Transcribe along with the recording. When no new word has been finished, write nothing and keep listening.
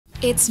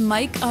It's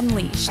Mike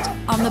Unleashed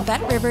on the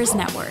BetRivers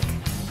Network.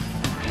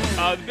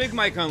 The big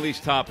Mike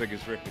Unleashed topic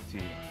is Rick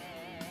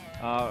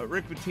Pitino.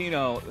 Rick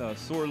Pitino,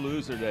 sore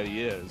loser that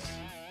he is,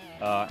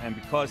 and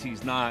because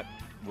he's not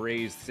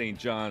raised St.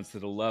 John's to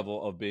the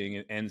level of being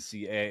an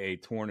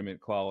NCAA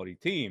tournament quality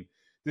team,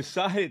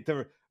 decided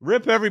to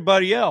rip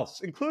everybody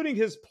else, including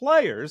his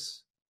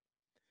players,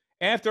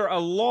 after a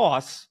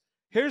loss.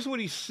 Here's what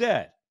he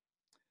said.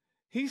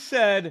 He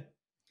said,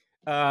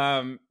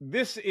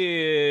 this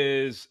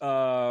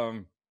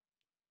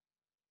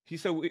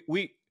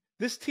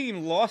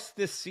team lost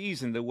this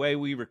season the way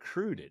we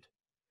recruited.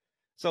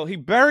 So he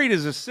buried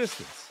his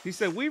assistants. He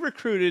said, we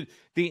recruited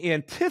the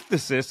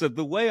antithesis of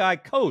the way I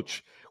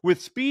coach,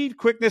 with speed,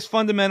 quickness,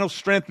 fundamental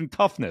strength, and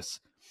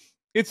toughness.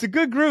 It's a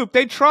good group.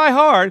 They try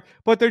hard,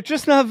 but they're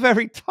just not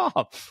very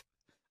tough.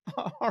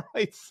 All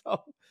right,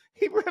 so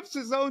he rips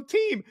his own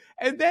team,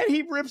 and then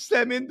he rips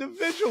them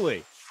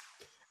individually.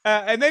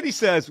 And then he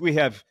says, we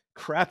have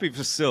crappy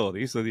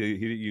facilities, so he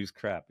didn't use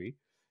crappy.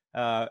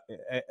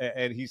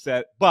 And he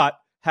said, but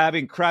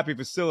having crappy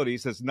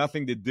facilities has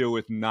nothing to do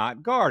with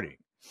not guarding.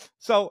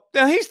 So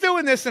now he's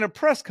doing this in a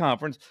press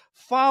conference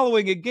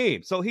following a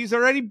game. So he's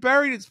already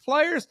buried his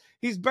players,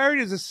 he's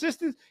buried his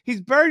assistants, he's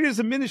buried his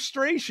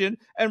administration,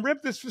 and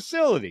ripped his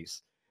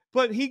facilities.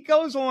 But he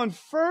goes on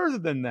further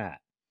than that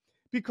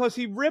because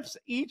he rips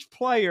each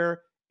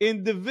player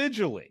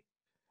individually.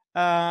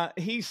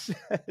 He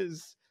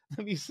says,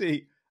 let me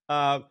see.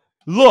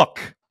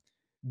 Look,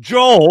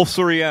 Joel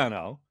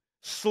Soriano,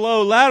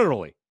 slow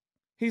laterally.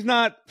 He's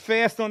not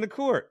fast on the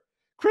court.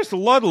 Chris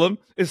Ludlam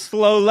is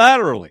slow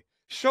laterally.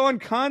 Sean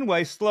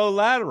Conway, slow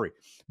laterally.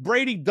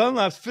 Brady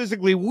Dunlap's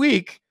physically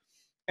weak.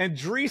 And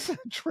Dries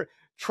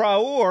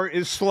Traore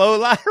is slow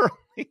laterally.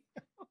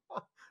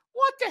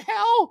 What the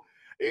hell?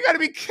 You got to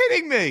be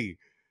kidding me.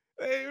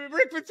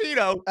 Rick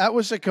Pitino. That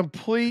was a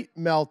complete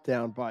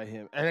meltdown by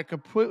him, and a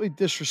completely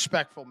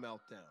disrespectful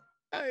meltdown.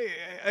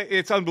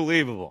 It's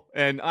unbelievable.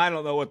 And I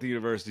don't know what the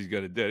university's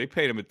going to do. They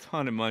paid him a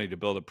ton of money to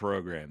build a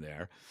program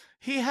there.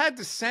 He had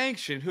to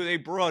sanction who they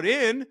brought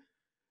in.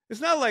 It's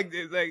not like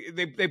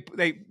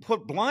they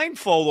put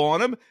blindfold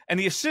on him, and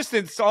the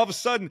assistants all of a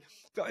sudden,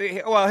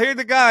 well, here are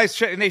the guys,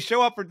 and they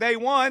show up for day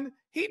one.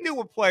 He knew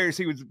what players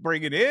he was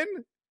bringing in.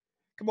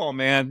 Come on,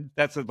 man.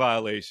 That's a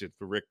violation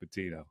for Rick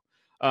Pitino.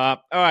 All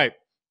right.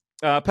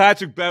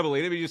 Patrick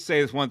Beverly, let me just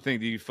say this one thing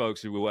to you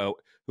folks who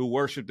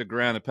worshiped the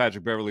ground that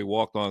Patrick Beverly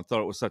walked on and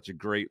thought it was such a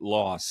great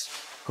loss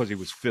because he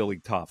was Philly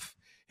tough.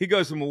 He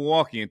goes to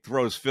Milwaukee and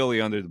throws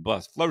Philly under the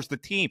bus, throws the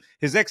team,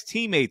 his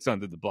ex-teammates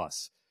under the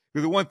bus.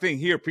 The one thing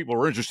here, people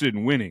are interested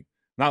in winning,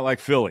 not like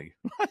Philly.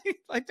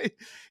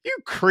 You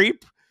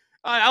creep.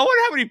 I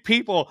wonder how many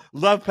people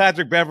love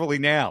Patrick Beverly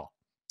now.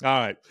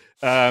 All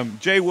right.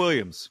 Jay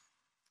Williams.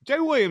 Jay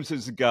Williams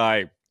is a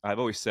guy, I've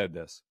always said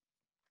this.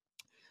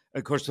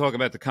 Of course, talking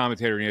about the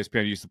commentator in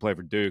ESPN, used to play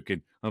for Duke,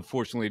 and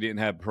unfortunately didn't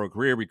have a pro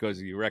career because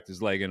he wrecked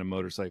his leg in a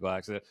motorcycle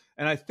accident.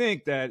 And I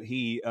think that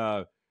he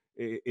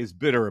is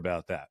bitter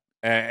about that.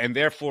 And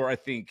therefore, I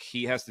think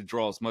he has to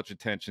draw as much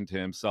attention to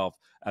himself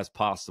as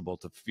possible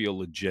to feel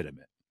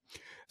legitimate.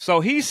 So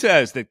he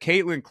says that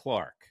Caitlin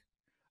Clark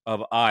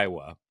of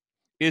Iowa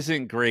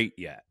isn't great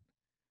yet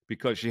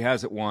because she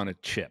hasn't won a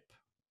chip.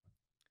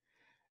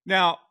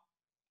 Now,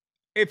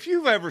 if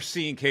you've ever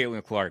seen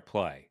Caitlin Clark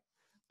play,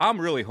 I'm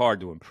really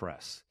hard to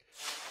impress.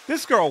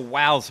 This girl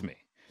wows me.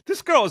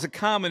 This girl is a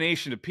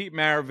combination of Pete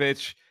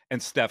Maravich and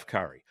Steph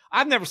Curry.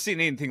 I've never seen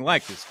anything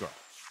like this girl.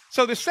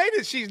 So to say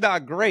that she's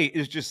not great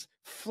is just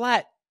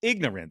flat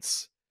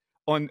ignorance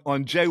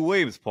on Jay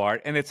Williams'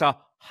 part, and it's a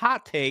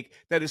hot take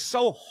that is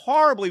so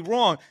horribly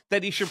wrong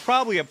that he should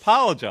probably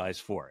apologize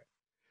for it.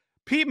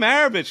 Pete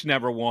Maravich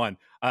never won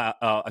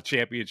a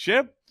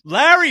championship.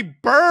 Larry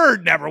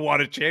Bird never won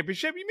a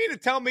championship. You mean to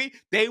tell me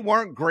they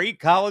weren't great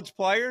college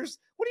players?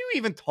 What are you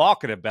even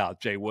talking about,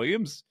 Jay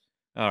Williams?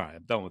 All right,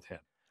 I'm done with him.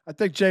 I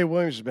think Jay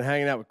Williams has been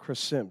hanging out with Chris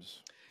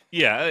Sims.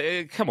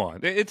 Yeah, come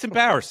on. It's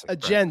embarrassing.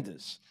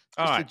 Agendas.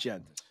 All right.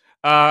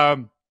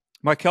 Agendas.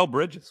 Michael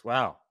Bridges.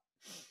 Wow.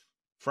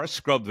 Fresh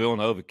scrubbed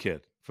Villanova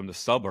kid from the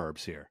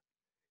suburbs here.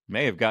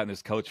 May have gotten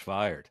his coach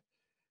fired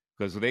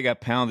because they got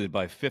pounded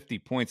by 50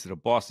 points to the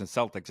Boston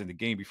Celtics in the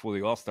game before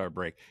the All-Star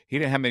break. He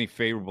didn't have many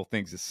favorable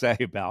things to say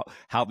about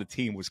how the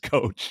team was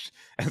coached.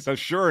 And so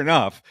sure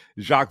enough,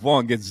 Jacques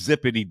Vaughn gets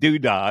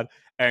zippity-doo-dah,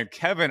 and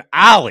Kevin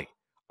Ollie,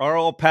 our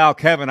old pal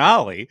Kevin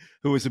Ollie,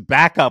 who was a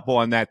backup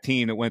on that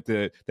team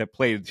that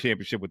played the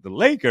championship with the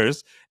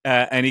Lakers,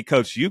 and he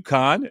coached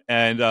UConn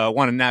and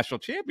won a national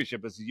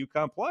championship as a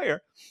UConn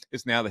player,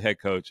 is now the head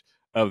coach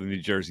of the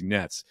New Jersey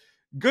Nets.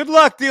 Good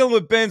luck dealing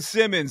with Ben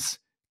Simmons,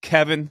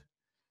 Kevin.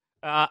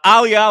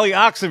 Ali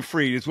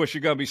Oxenfree is what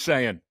you're going to be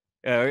saying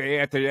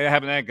after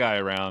having that guy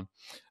around.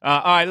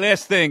 All right,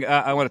 last thing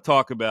I want to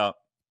talk about,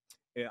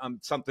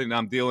 something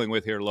I'm dealing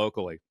with here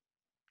locally.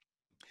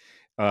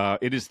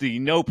 It is the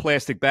no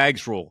plastic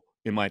bags rule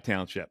in my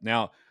township.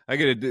 Now, I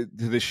get to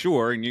the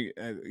shore,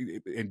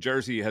 and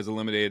Jersey has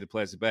eliminated the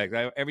plastic bags.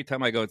 Every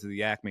time I go to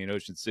the Acme in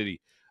Ocean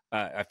City,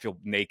 I feel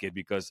naked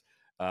because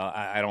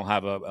I don't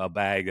have a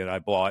bag that I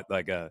bought,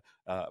 like a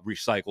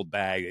recycled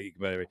bag that you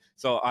can buy.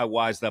 So I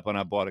wised up and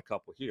I bought a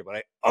couple here, but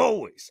I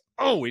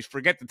always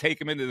forget to take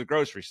them into the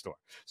grocery store.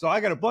 So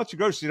I got a bunch of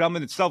groceries. I'm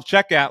in the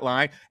self-checkout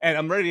line and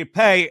I'm ready to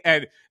pay.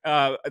 And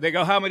they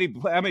go, how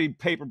many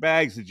paper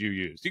bags did you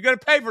use? You got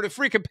to pay for the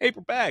freaking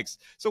paper bags.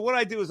 So what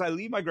I do is I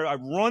leave I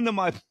run to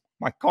my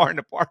car in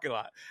the parking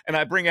lot and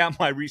I bring out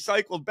my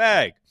recycled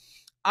bag.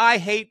 I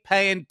hate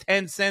paying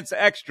 10 cents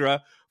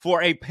extra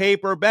for a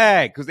paper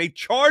bag because they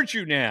charge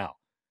you now.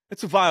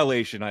 It's a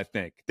violation, I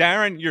think.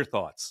 Darren, your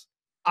thoughts?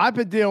 I've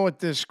been dealing with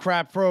this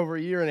crap for over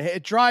a year and a half.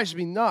 It drives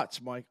me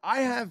nuts, Mike.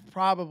 I have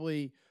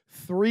probably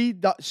three.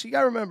 So you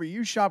got to remember,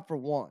 you shop for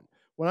one.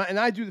 And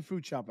I do the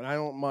food shopping. I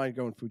don't mind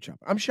going food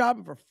shopping. I'm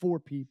shopping for 4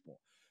 people.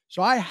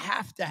 So I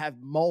have to have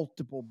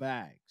multiple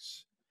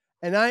bags.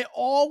 And I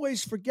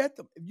always forget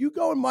them. If you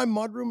go in my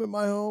mudroom in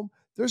my home,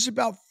 there's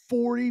about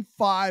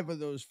 45 of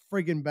those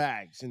friggin'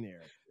 bags in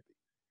there.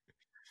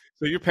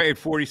 So you're paying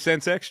 40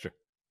 cents extra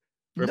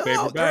for a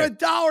paper bag?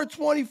 They're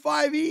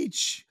 $1.25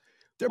 each.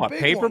 They're big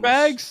paper ones.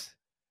 bags?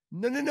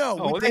 No.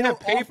 Oh, they have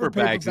paper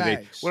bags.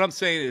 What I'm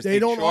saying is they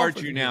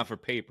charge you now for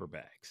paper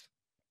bags.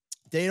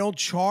 They don't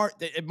charge.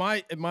 At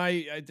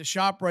the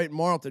shop right in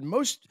Marlton,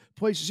 most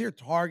places here,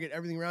 Target,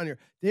 everything around here,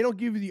 they don't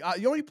give you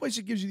the only place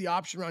that gives you the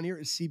option around here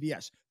is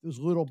CVS. Those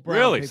little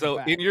brown paper So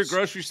bags. In your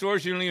grocery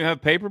stores, you don't even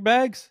have paper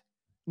bags?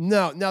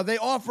 No. Now they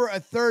offer a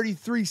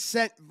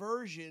 33-cent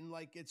version,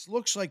 like it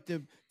looks like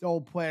the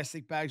old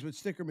plastic bags with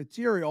sticker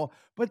material,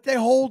 but they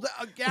hold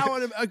a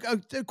gallon of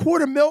a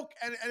quart of milk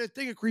and a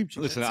thing of cream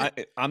cheese. Listen,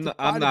 I'm not.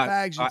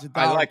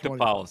 I like the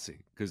policy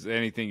because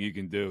anything you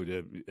can do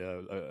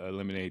to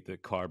eliminate the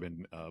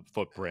carbon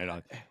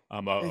footprint,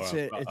 I'm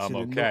okay.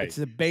 It's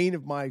the bane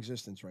of my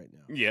existence right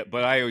now. Yeah,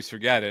 but I always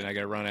forget it, and I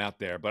got to run out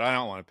there. But I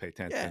don't want to pay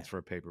 10 cents for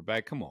a paper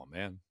bag. Come on,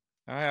 man.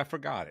 I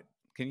forgot it.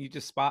 Can you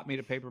just spot me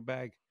the paper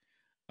bag?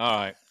 All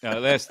right.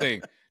 Last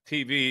thing,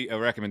 TV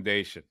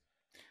recommendation.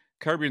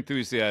 Curb Your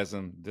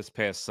Enthusiasm this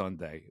past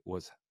Sunday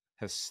was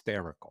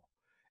hysterical.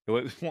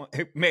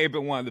 It may have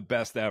been one of the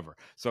best ever.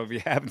 So if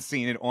you haven't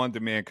seen it on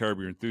demand, Curb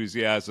Your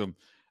Enthusiasm,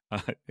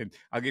 and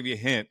I'll give you a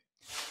hint.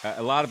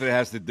 A lot of it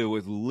has to do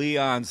with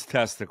Leon's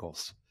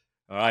testicles.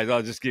 All right.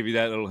 I'll just give you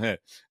that little hint.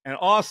 And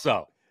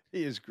also,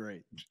 he is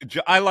great.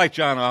 I like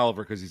John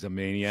Oliver because he's a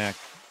maniac.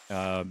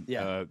 I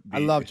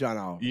love John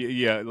Oliver.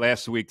 Yeah,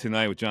 last week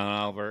tonight with John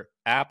Oliver,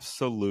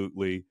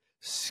 absolutely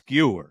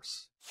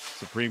skewers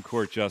Supreme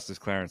Court Justice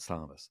Clarence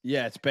Thomas.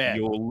 Yeah, it's bad.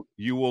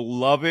 You will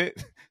love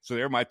it. So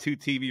they're my 2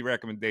 TV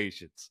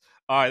recommendations.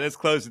 All right, let's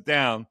close it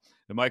down.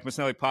 The Mike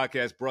Missanelli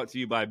podcast brought to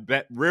you by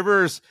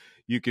BetRivers.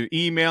 You can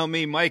email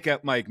me,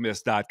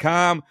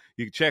 mike@mikemiss.com.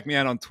 You can check me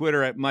out on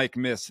Twitter at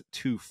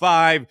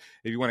MikeMiss25.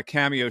 If you want a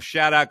Cameo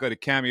shout-out, go to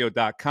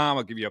cameo.com.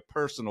 I'll give you a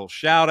personal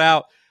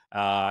shout-out.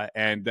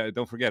 And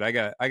don't forget, I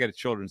got a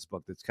children's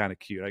book that's kind of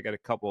cute. I got a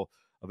couple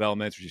of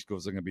elementary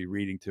schools I'm going to be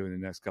reading to in the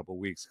next couple of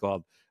weeks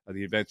called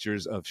The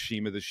Adventures of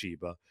Shima the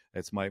Shiba.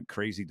 It's my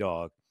crazy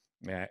dog.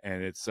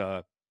 And it's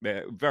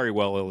very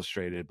well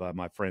illustrated by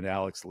my friend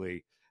Alex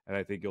Lee. And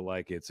I think you'll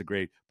like it. It's a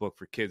great book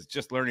for kids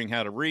just learning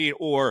how to read,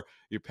 or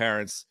your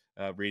parents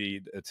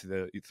read to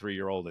the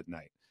 3-year-old at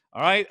night.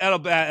 All right, that'll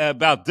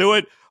about do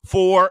it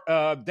for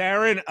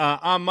Darren.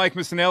 I'm Mike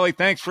Missanelli.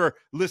 Thanks for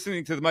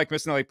listening to the Mike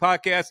Missanelli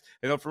podcast.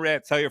 And don't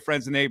forget, tell your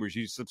friends and neighbors.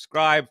 You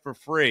subscribe for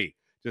free.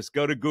 Just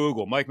go to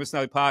Google, Mike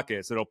Missanelli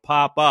podcast. It'll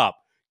pop up.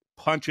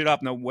 Punch it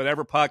up in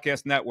whatever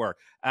podcast network,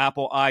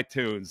 Apple,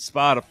 iTunes,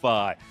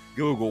 Spotify,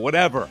 Google,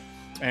 whatever.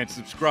 And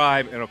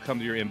subscribe, and it'll come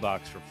to your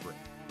inbox for free.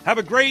 Have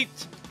a great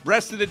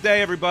rest of the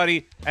day,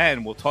 everybody,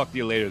 and we'll talk to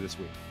you later this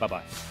week.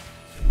 Bye-bye.